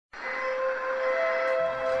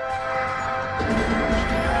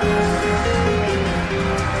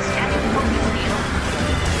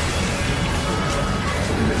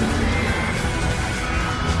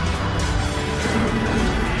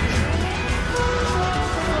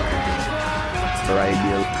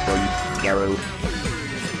Radio from Yarrow.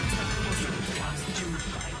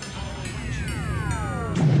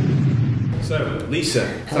 So, Lisa,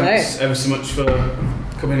 Hello. thanks ever so much for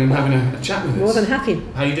coming and having a chat with us. More than happy.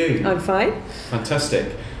 How are you doing? I'm fine.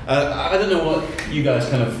 Fantastic. I don't know what you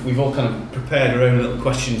guys we've all kind of prepared our own little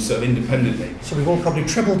questions sort of independently. So we've all probably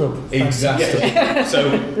trebled up. Exactly.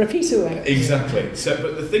 So Repeat away. exactly. So,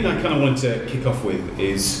 but the thing I kind of wanted to kick off with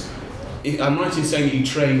is, I'm right in saying that you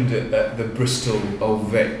trained at the Bristol Old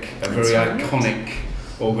Vic, a very That's right. iconic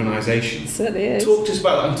organisation. It certainly is. Talk to us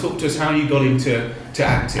about that and talk to us how you got into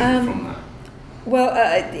acting from that. Well,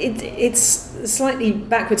 it's slightly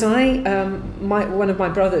backwards. One of my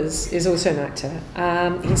brothers is also an actor.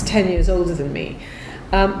 He's 10 years older than me.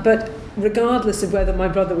 But regardless of whether my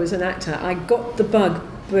brother was an actor, I got the bug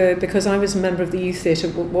because I was a member of the youth theatre,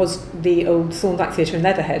 was the old Thornback Theatre in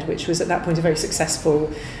Leatherhead, which was at that point a very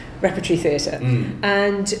successful repertory theatre.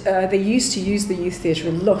 And they used to use the youth theatre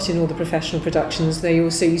a lot in all the professional productions. They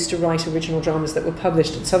also used to write original dramas that were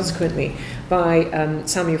published subsequently by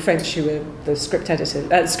Samuel French, who were the script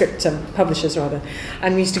publishers rather,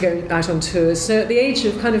 and we used to go out on tours. So at the age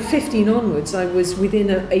of kind of 15 onwards, I was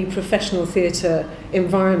within a professional theatre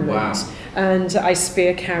environment. Wow. And I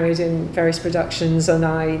spear carried in various productions, and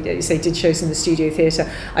I did shows in the studio theatre.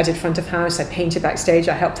 I did front of house, I painted backstage,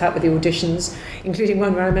 I helped out with the auditions, including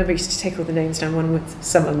one where I remember I used to take all the names down, one with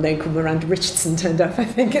someone named called Miranda Richardson turned up, I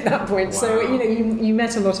think, at that point. Wow. So, you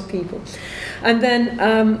met a lot of people. And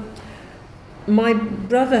then my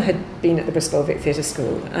brother had been at the Bristol Vic Theatre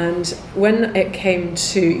School, and when it came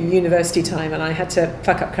to university time and I had to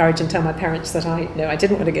pluck up courage and tell my parents that I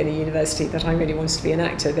didn't want to go to university, that I really wanted to be an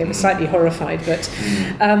actor, they were slightly horrified, but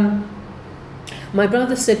my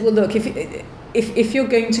brother said, well, look, if you're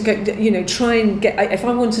going to go, try and get, if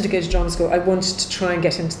I wanted to go to drama school, I wanted to try and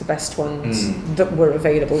get into the best ones that were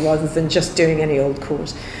available rather than just doing any old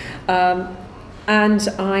course. And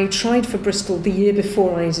I tried for Bristol the year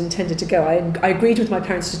before I intended to go. I agreed with my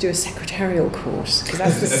parents to do a secretarial course, because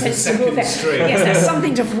that's the sensible thing. Yes, there's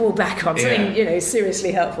something to fall back on, something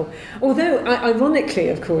seriously helpful. Although, ironically,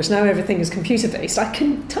 of course, now everything is computer-based, I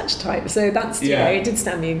can touch type, so that's it did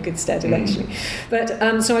stand me in good stead eventually.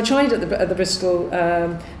 But so I tried at the Bristol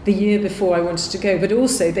the year before I wanted to go. But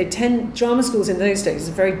also, drama schools in those days is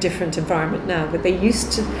a very different environment now. But they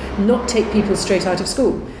used to not take people straight out of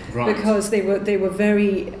school. Right. Because they were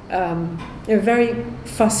very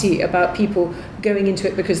fussy about people going into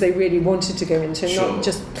it because they really wanted to go into it, not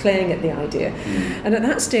just playing at the idea. And at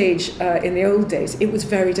that stage, in the old days, it was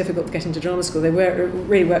very difficult to get into drama school. There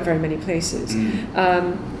really weren't very many places.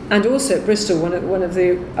 And also at Bristol, one of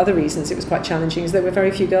the other reasons it was quite challenging is there were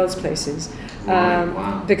very few girls' places.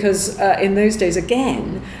 Because in those days,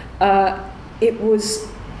 again, it was...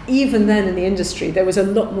 Even then in the industry, there was a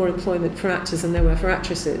lot more employment for actors than there were for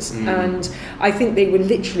actresses. And I think they were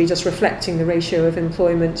literally just reflecting the ratio of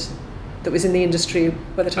employment that was in the industry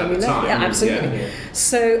by the time we left. Yeah, absolutely. Yeah.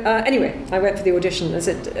 So anyway, I went for the audition. As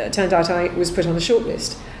it turned out, I was put on a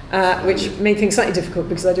shortlist, which made things slightly difficult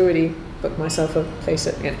because I'd already booked myself a place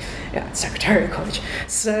at Secretarial College.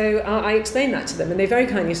 So I explained that to them, and they very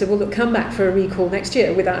kindly said, well, look, come back for a recall next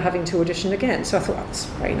year without having to audition again. So I thought, well, that's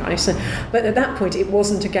very nice. But at that point, it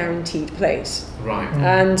wasn't a guaranteed place. Right.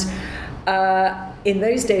 And in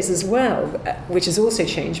those days as well, which has also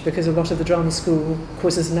changed because a lot of the drama school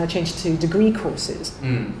courses have now changed to degree courses,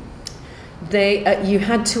 you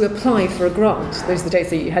had to apply for a grant. Those are the days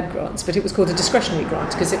that you had grants, but it was called a discretionary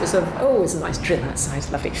grant because it was it was a nice drill outside,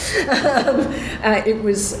 lovely. It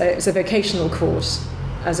was a vocational course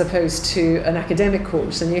as opposed to an academic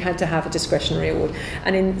course, and you had to have a discretionary award.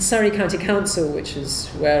 And in Surrey County Council, which is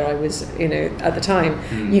where I was, at the time,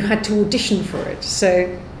 you had to audition for it.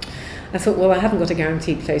 So I thought, well, I haven't got a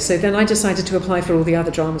guaranteed place. So then I decided to apply for all the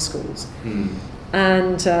other drama schools.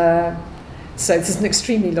 And so this is an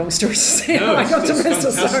extremely long story to say how I got to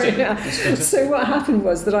Bristol. Sorry. So what happened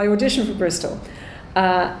was that I auditioned for Bristol,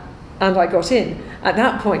 and I got in. At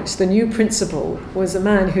that point, the new principal was a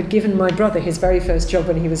man who'd given my brother his very first job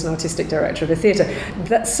when he was an artistic director of a theatre.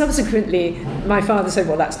 But subsequently, my father said,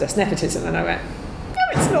 well, that's just nepotism. And I went,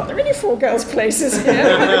 it's not, there are only 4 girls' places here.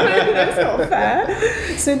 That's not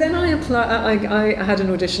fair. So then I had an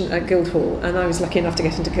audition at Guildhall, and I was lucky enough to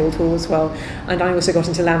get into Guildhall as well. And I also got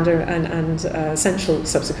into Lambda and Central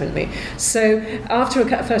subsequently. So after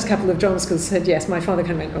a first couple of drama schools said yes, my father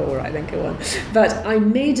kind of went, oh, all right, then go on. But I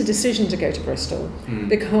made a decision to go to Bristol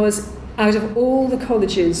because out of all the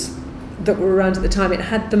colleges that were around at the time, it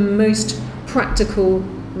had the most practical,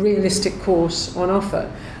 realistic course on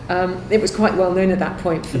offer. it was quite well known at that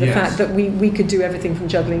point for the fact that we could do everything from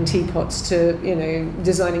juggling teapots to, you know,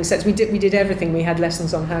 designing sets. We did everything. We had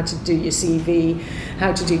lessons on how to do your CV,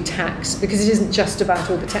 how to do tax, because it isn't just about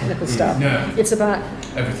all the technical stuff. No. It's about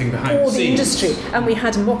everything behind all the the scenes. industry. And we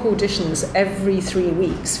had mock auditions every 3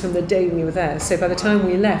 weeks from the day we were there. So by the time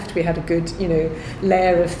we left, we had a good, you know,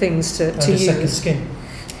 layer of things to use. Second skin.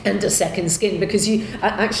 And a second skin, because you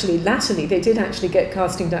actually latterly they did actually get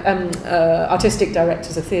artistic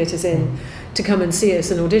directors of theatres in to come and see us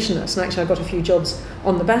and audition us, and actually I got a few jobs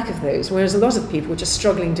on the back of those, whereas a lot of people were just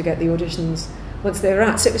struggling to get the auditions once they were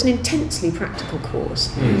out. So it was an intensely practical course,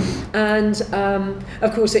 and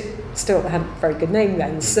of course it still had a very good name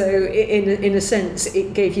then, so in a sense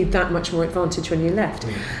it gave you that much more advantage when you left.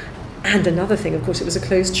 And another thing, of course, it was a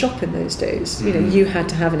closed shop in those days. You know, you had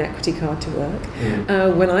to have an equity card to work.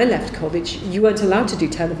 When I left college, you weren't allowed to do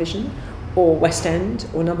television or West End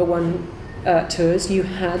or number one tours. You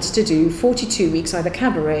had to do 42 weeks either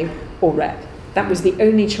cabaret or rep. That was the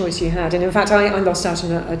only choice you had. And in fact, I lost out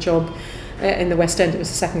on a job in the West End. It was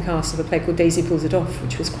the second cast of a play called Daisy Pulls It Off,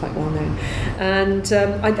 which was quite well known. And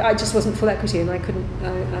I just wasn't full equity, and I couldn't.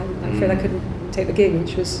 I feel I couldn't take the gig,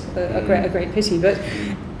 which was a great pity. But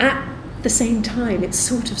at the same time, it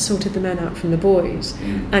sort of sorted the men out from the boys,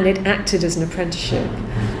 and it acted as an apprenticeship.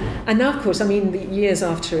 And now, of course, I mean, the years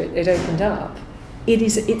after it opened up,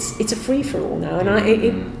 it's a free for all now,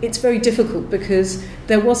 and it's very difficult because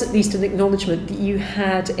there was at least an acknowledgement that you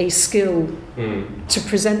had a skill to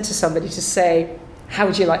present to somebody to say, how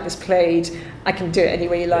would you like this played? I can do it any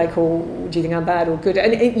way you like, or do you think I'm bad or good?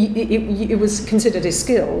 And it was considered a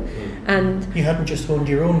skill. And you hadn't just honed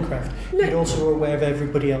your own craft, no, you also were aware of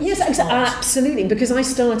everybody else's. Yes, absolutely, because I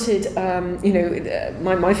started,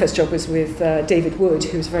 my first job was with David Wood,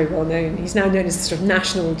 who's very well known. He's now known as the sort of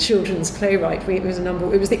national children's playwright. It was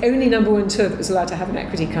the only number one tour that was allowed to have an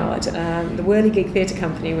equity card, the Whirligig Theatre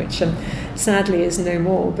Company, which sadly is no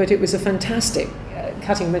more, but it was a fantastic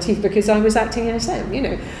cutting my teeth, because I was acting ASM, you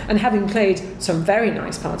know, and having played some very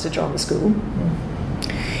nice parts of drama school.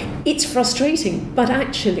 It's frustrating, but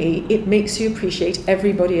actually it makes you appreciate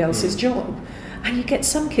everybody else's job. And you get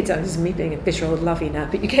some kids, this is me being a bitter old lovey now,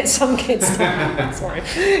 but you get some kids now,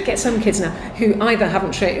 who either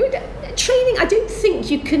haven't trained. Training, I don't think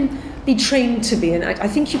you can be trained to be an actor. I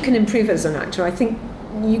think you can improve as an actor. I think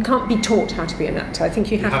you can't be taught how to be an actor. I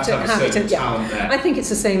think you have to have it. Talent there. I think it's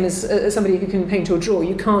the same as somebody who can paint or draw.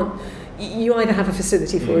 You either have a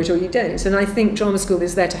facility for it or you don't. And I think drama school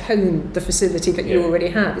is there to hone the facility that you already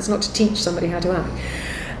have. It's not to teach somebody how to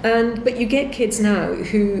act. But you get kids now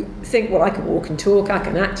who think, well, I can walk and talk, I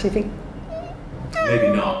can act. You think,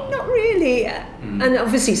 maybe not. Not really. And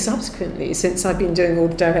obviously subsequently, since I've been doing all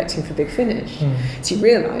the directing for Big Finish, so you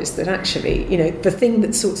realise that actually, you know, the thing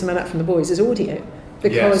that sorts a man out from the boys is audio.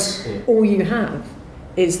 Because all you have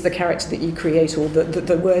is the character that you create, or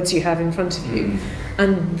the words you have in front of you,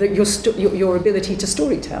 and your ability to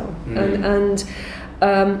storytell. And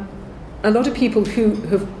a lot of people who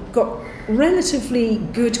have got relatively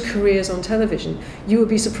good careers on television, you will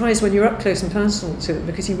be surprised when you're up close and personal to them,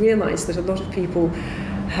 because you realise that a lot of people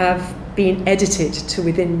have been edited to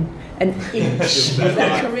within an inch of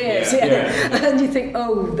their careers. And you think,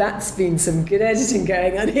 oh, that's been some good editing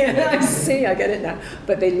going on here. I see, I get it now.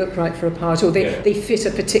 But they look right for a part, or they fit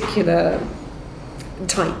a particular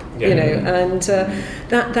type, you know, and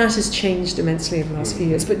that has changed immensely over the last few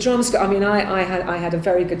years. But drama school, I mean, I had a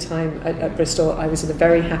very good time at Bristol. I was in a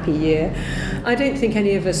very happy year. I don't think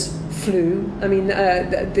any of us flew. I mean,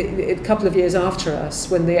 a couple of years after us,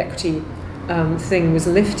 when the equity thing was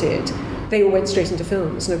lifted, they all went straight into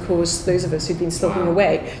films. And of course, those of us who'd been slogging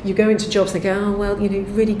away, you go into jobs and they go, oh, well, you know,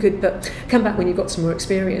 really good, but come back when you've got some more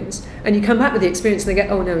experience. And you come back with the experience and they go,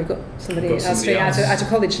 oh, no, we've got somebody else out of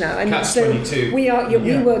college now. And Catch so 22. we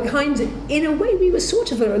were kind of, in a way, we were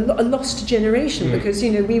sort of a lost generation, because,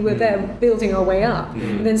 you know, we were there building our way up.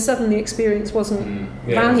 And then suddenly experience wasn't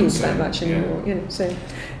valued that much anymore, you know, so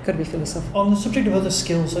got to be philosophical. On the subject of other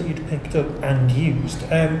skills that you'd picked up and used,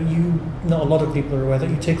 not a lot of people are aware that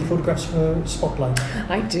you take the photographs for Spotlight.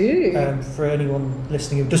 I do. For anyone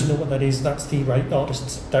listening who doesn't know what that is, that's the Right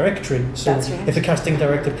Artists Directory. So That's right. if a casting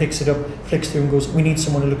director picks it up, flicks through and goes, we need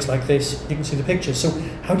someone who looks like this, you can see the picture. So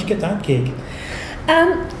how did you get that gig?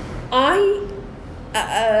 I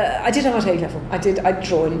did art A-level. I'd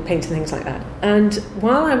draw and paint and things like that. And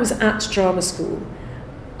while I was at drama school,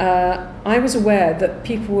 I was aware that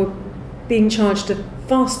people were being charged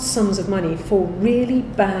vast sums of money for really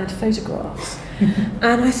bad photographs.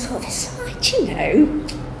 And I thought, you know,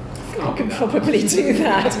 I could probably do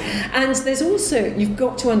that. And there's also, you've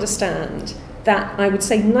got to understand that I would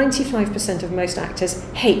say 95% of most actors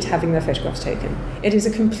hate having their photographs taken. It is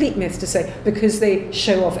a complete myth to say because they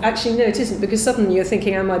show off. Actually, no, it isn't, because suddenly you're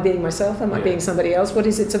thinking, am I being myself? Am I being somebody else? What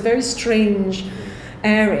is it? It's a very strange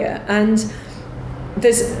area. And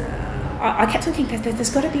I kept thinking that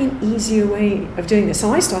there's got to be an easier way of doing this.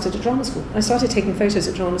 So I started at drama school. I started taking photos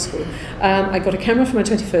at drama school. I got a camera for my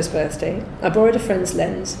 21st birthday. I borrowed a friend's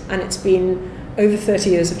lens, and it's been over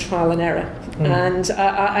 30 years of trial and error. And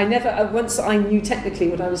I never, once I knew technically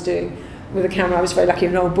what I was doing with a camera, I was very lucky.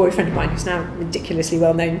 An old boyfriend of mine who's now ridiculously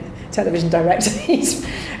well-known television director. He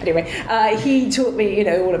taught me,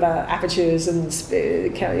 all about apertures and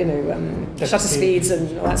shutter speeds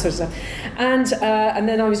and all that sort of stuff. And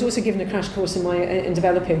then I was also given a crash course in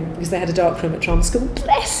developing, because they had a darkroom at drama school.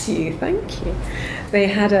 Bless you, thank you. They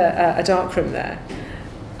had a darkroom there,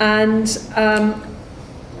 and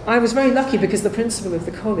I was very lucky because the principal of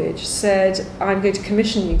the college said, I'm going to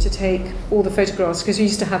commission you to take all the photographs, because we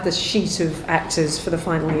used to have this sheet of actors for the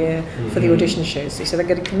final year for the audition shows. They said, I'm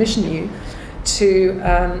going to commission you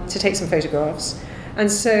to take some photographs. And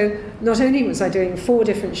so not only was I doing 4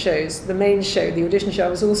 different shows, the main show, the audition show, I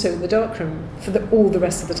was also in the darkroom for all the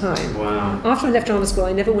rest of the time. Wow. After I left drama school,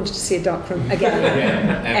 I never wanted to see a darkroom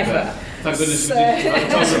again, ever. Thank goodness you did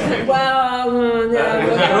photography. Well, no,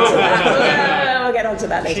 we'll get onto that. We'll get onto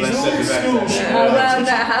that later. She's old school. Well,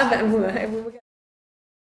 no,